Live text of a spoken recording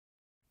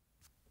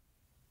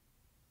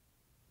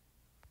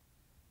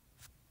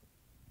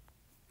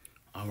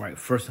All right,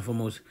 first and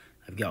foremost,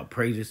 I give all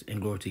praises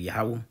and glory to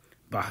Yahawah,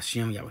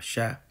 Bahashem,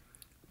 Yahweh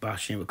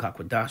Bahashem,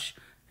 Rakakwadash,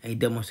 and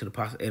demos to the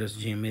apostle editors,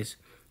 GMS,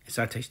 and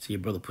citation to your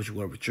brother, push your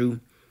word with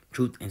truth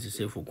and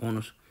sincere four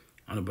corners.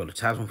 I'm the brother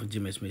Tasman from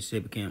GMS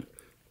Mississippi Camp,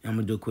 and I'm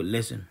going to do a quick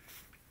lesson.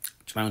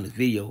 I found this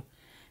video,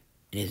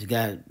 and this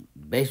guy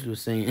basically was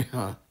saying,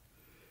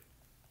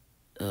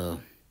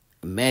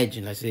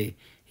 imagine, he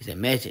said,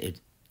 imagine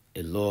if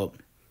the Lord,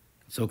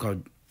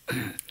 so-called,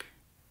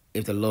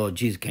 if the Lord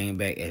Jesus came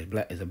back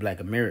as a black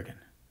American.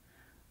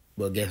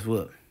 But guess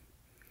what?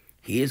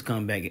 He is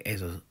coming back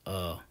as a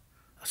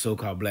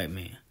so-called black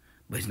man.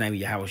 But his name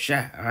is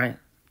Yahawah, all right?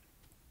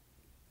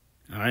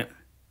 All right?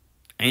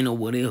 Ain't no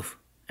what if.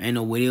 Ain't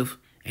no what if.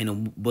 Ain't no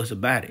buts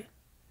about it.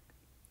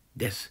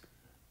 That's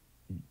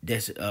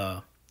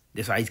how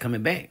he's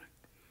coming back.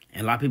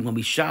 And a lot of people going to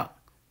be shocked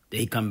that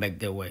he come back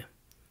that way.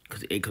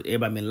 Because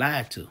everybody been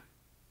lied to.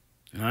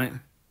 All right?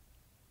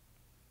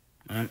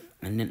 All right?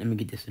 And then let me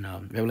get this in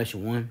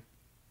Revelation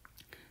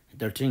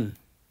 1:13.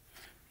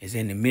 It's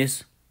in the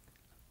midst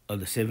of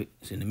the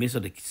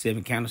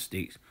seven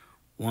candlesticks,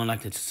 one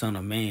like the Son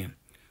of Man,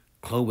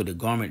 clothed with a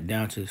garment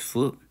down to his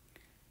foot,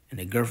 and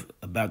the girth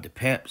about the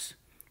paps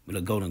with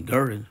a golden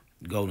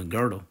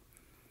girdle.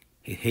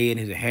 His head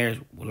and his hairs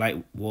were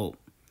like wool.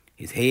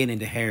 His head and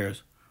the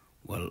hairs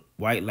were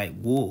white like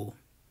wool,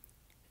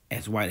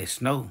 as white as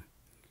snow,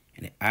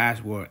 and the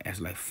eyes were as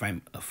like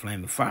a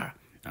flame of fire.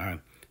 All right,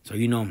 so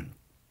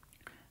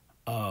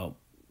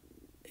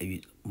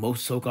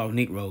most so-called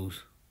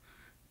Negroes,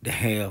 they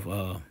have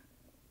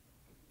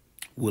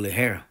woolly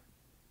hair.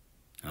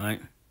 All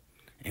right,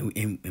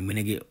 and when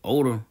they get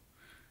older,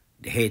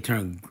 the head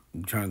turn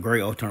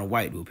gray or turn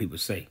white. What people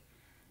say,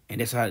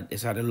 and that's how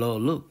the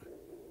Lord look.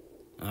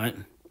 All right,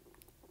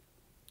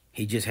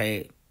 he just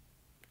had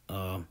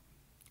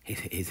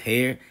his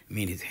hair,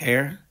 his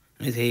hair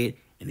on his head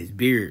and his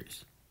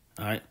beards.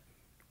 All right,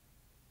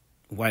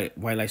 white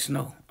like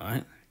snow. All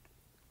right,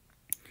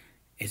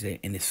 it said,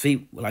 and his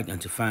feet were like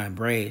unto fine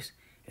brass,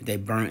 if they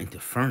burn into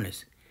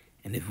furnace,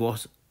 and his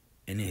voice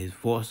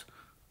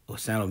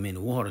was sound of many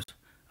waters.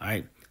 All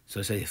right, so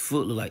it says his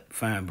foot looked like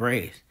fine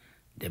brass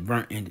that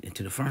burnt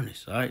into the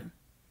furnace. All right,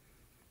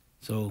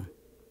 so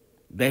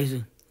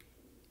basically,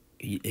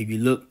 if you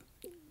look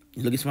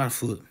at somebody's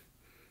foot,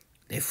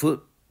 their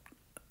foot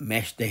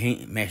match their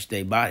hand, match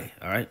their body.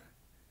 All right,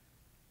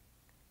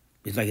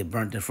 it's like it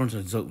burnt in the furnace.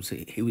 So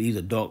he's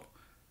a dark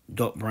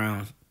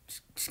brown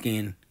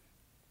skin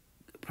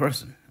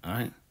person. All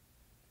right,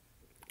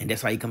 and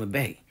that's how he coming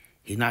back.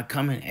 He's not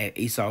coming as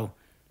Esau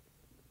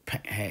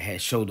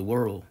had showed the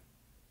world.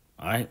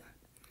 All right,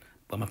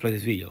 but I'm gonna play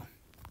this video.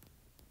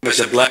 As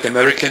a black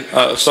American,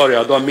 sorry,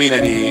 I don't mean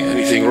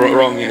anything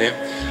wrong in it.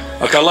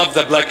 Like, I love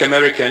the black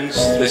Americans.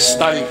 They're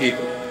stunning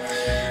people,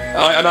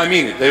 and I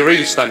mean it. They're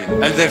really stunning,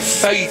 and their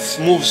faith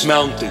moves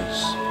mountains.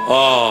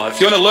 Oh,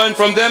 if you want to learn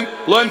from them,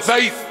 learn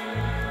faith.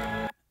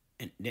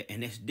 And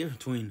that's the difference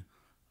between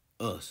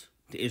us,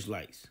 the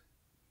Israelites,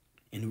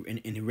 and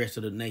the rest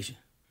of the nation.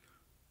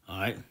 All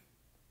right,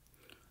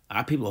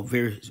 our people are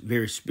very,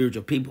 very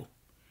spiritual people.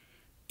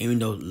 Even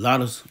though a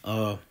lot of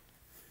us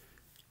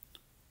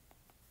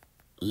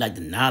like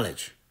the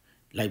knowledge,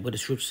 like what the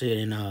scripture said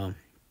in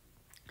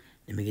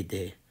let me get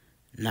that,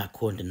 not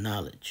according to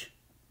knowledge.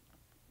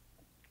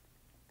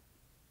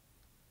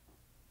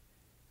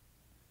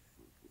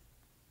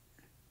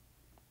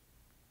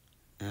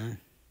 Let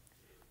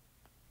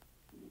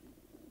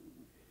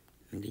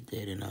me get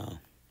that in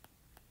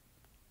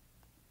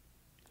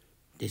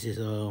this is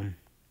come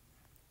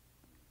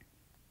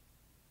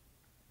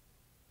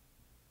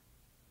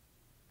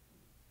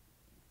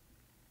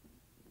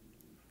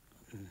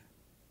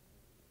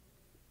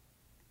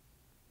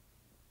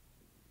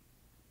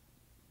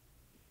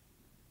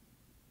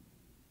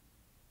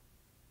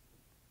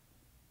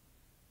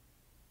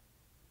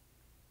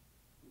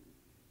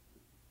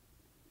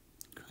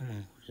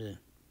on, what's that?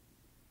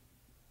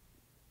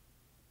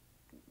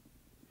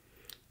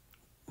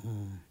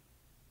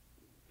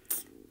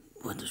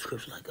 What the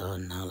scripture like?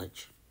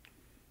 Knowledge.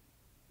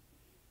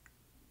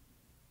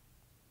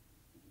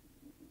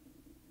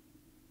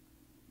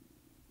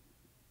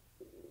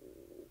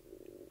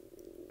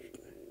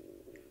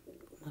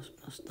 My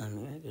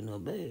stomach ain't getting no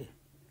bad.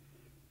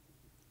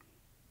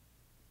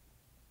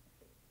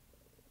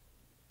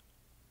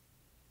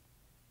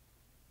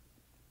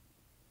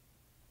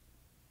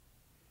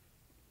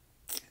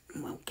 I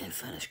can't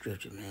find a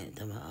scripture, man.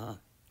 Talking about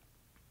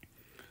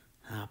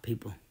how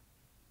people.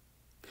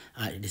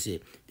 All right, this is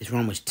it. This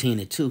Romans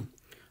 10:2.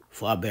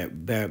 For I bear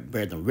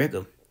them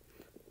record,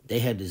 they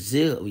had the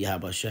zeal of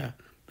Yahawah,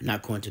 but not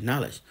according to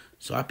knowledge.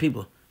 So our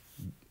people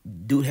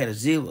do have the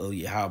zeal of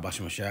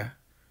Yahawah.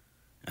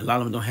 A lot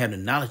of them don't have the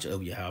knowledge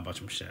of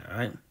Yahawah. All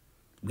right,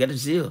 we got the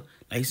zeal.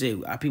 Like I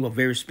said, our people are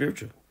very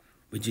spiritual,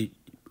 which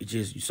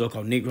is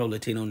so-called Negro,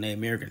 Latino, Native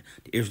American,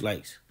 the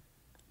Israelites.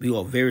 We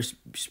are very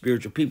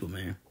spiritual people,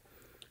 man.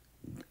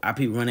 Our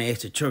people run their ass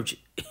to church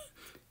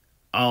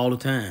all the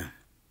time.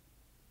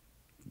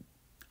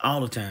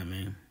 All the time,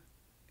 man.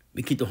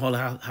 We keep the whole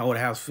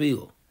house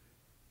filled.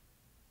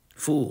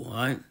 full, all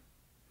right?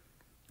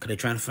 Because they're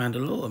trying to find the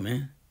Lord,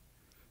 man.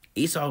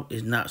 Esau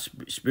is not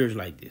spiritual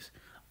like this.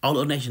 All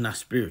other nations not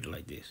spiritual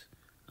like this,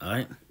 all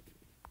right?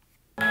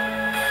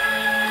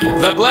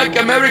 The black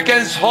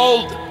Americans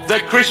hold the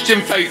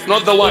Christian faith,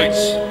 not the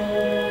whites.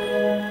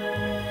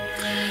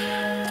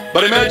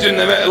 But imagine,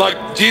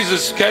 like,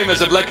 Jesus came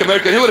as a black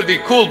American. He would have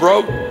been cool,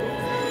 bro.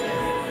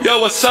 Yo,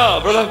 what's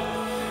up, brother?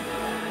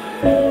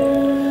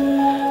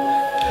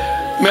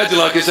 Imagine,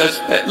 like, he says,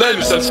 hey, lend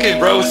me some skin,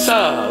 bro. What's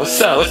up?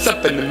 What's up? What's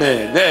up in the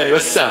man? Hey,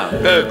 what's up?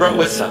 Hey, bro,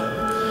 what's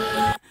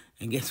up?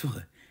 And guess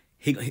what?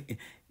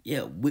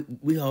 Yeah,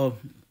 we all,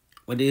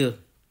 what is,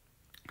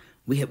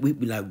 we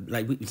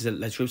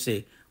like Trip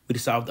said, we the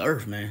salt of the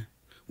earth, man.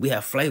 We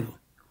have flavor.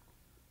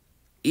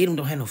 Edom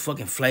don't have no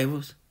fucking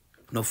flavors,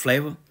 no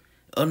flavor.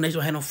 Other nations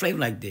don't have no flavor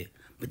like that,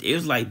 but the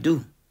Israelites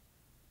do.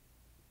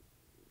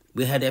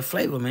 We had that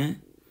flavor,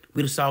 man.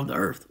 We the salt of the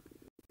earth.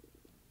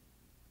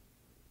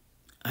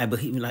 All right, but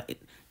he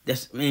like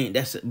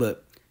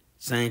but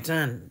same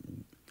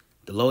time,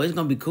 the Lord is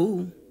gonna be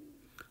cool,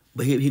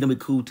 but he gonna be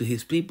cool to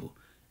his people.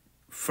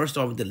 First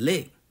off, with the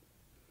elect,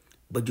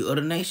 but the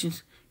other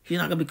nations, he's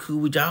not gonna be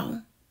cool with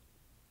y'all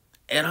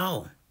at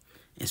all,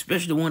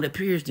 especially the one that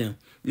pierced them.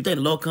 You think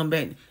the Lord come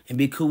back and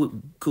be cool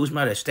with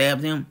somebody that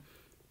stabbed them?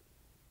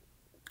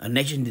 A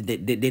nation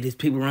that did his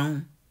people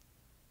wrong?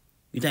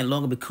 You think the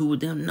Lord gonna be cool with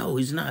them? No,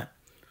 he's not.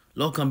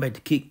 Lord come back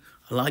to kick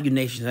a lot of you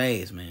nations'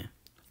 ass, man.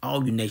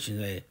 All you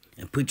nations' ass,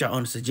 and put y'all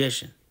under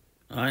suggestion.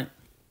 All right.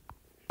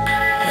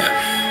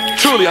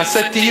 Truly, I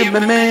said to you,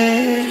 my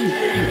man.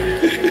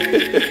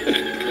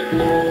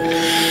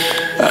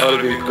 That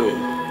would be cool.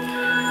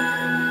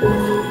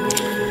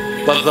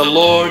 But the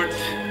Lord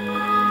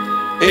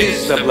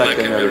is the black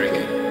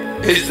American.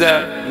 Is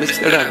the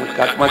Mr.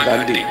 Mahatma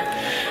Gandhi.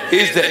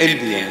 He's the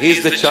Indian.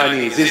 He's the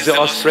Chinese. He's the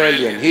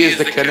Australian. He is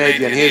the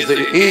Canadian.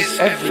 He's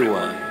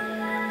everyone.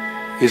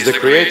 He's the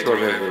creator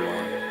of everyone.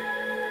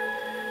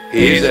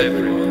 He is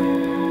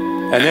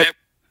everyone. And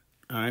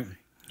all right,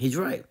 he's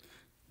right.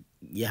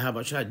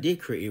 Yahawah did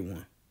create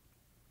one.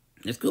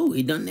 That's cool.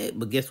 He done that,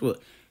 but guess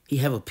what? He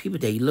have a people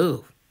that he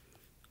love,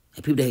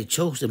 and people that he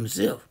chose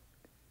himself.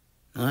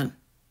 All right.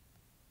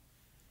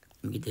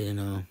 Let me get that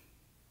in.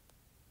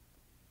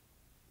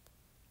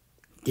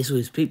 This was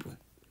his people.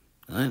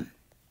 All right.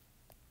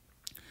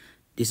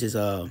 This is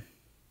Psalm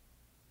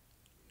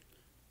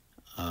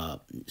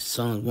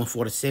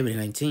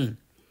 147:19.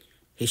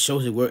 He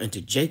shows his word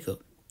unto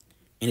Jacob,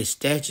 and his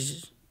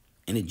statutes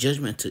and his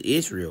judgment to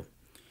Israel.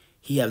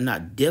 He have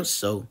not dealt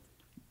so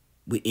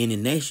with any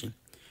nation.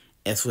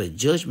 As for his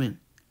judgment,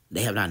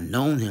 they have not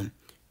known him.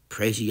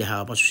 Praise ye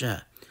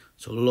Yahawah.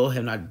 So the Lord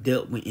have not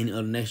dealt with any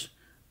other nation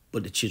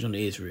but the children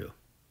of Israel.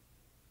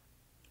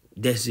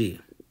 That's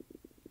it.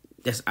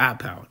 That's our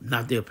power,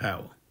 not their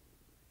power.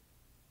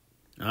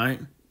 All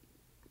right?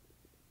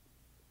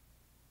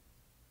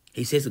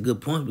 He says a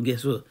good point, but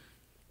guess what?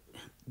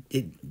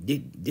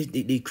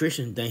 The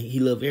Christian thing, he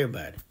loved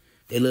everybody.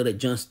 They love that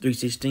John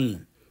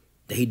 3:16,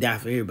 that he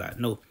died for everybody.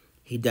 No,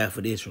 he died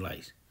for the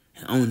Israelites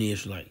and only the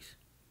Israelites.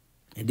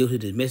 And this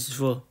is his message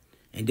for,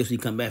 and this he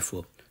come back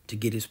for, to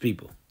get his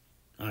people.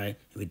 All right?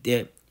 And with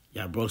that,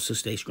 y'all brothers, sisters,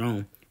 stay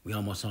strong. We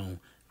almost home.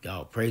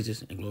 Y'all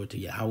praises and glory to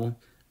Yahawah,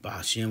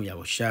 Bahashem,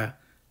 Yahweh,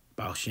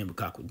 Bahashem,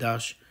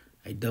 Bakakudash.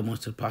 Hey, double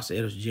ones to the Apostle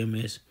Elders, Jim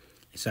is.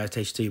 And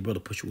salutations to your brother,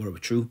 push your word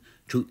of truth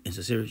and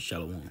sincerity.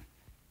 Shalom.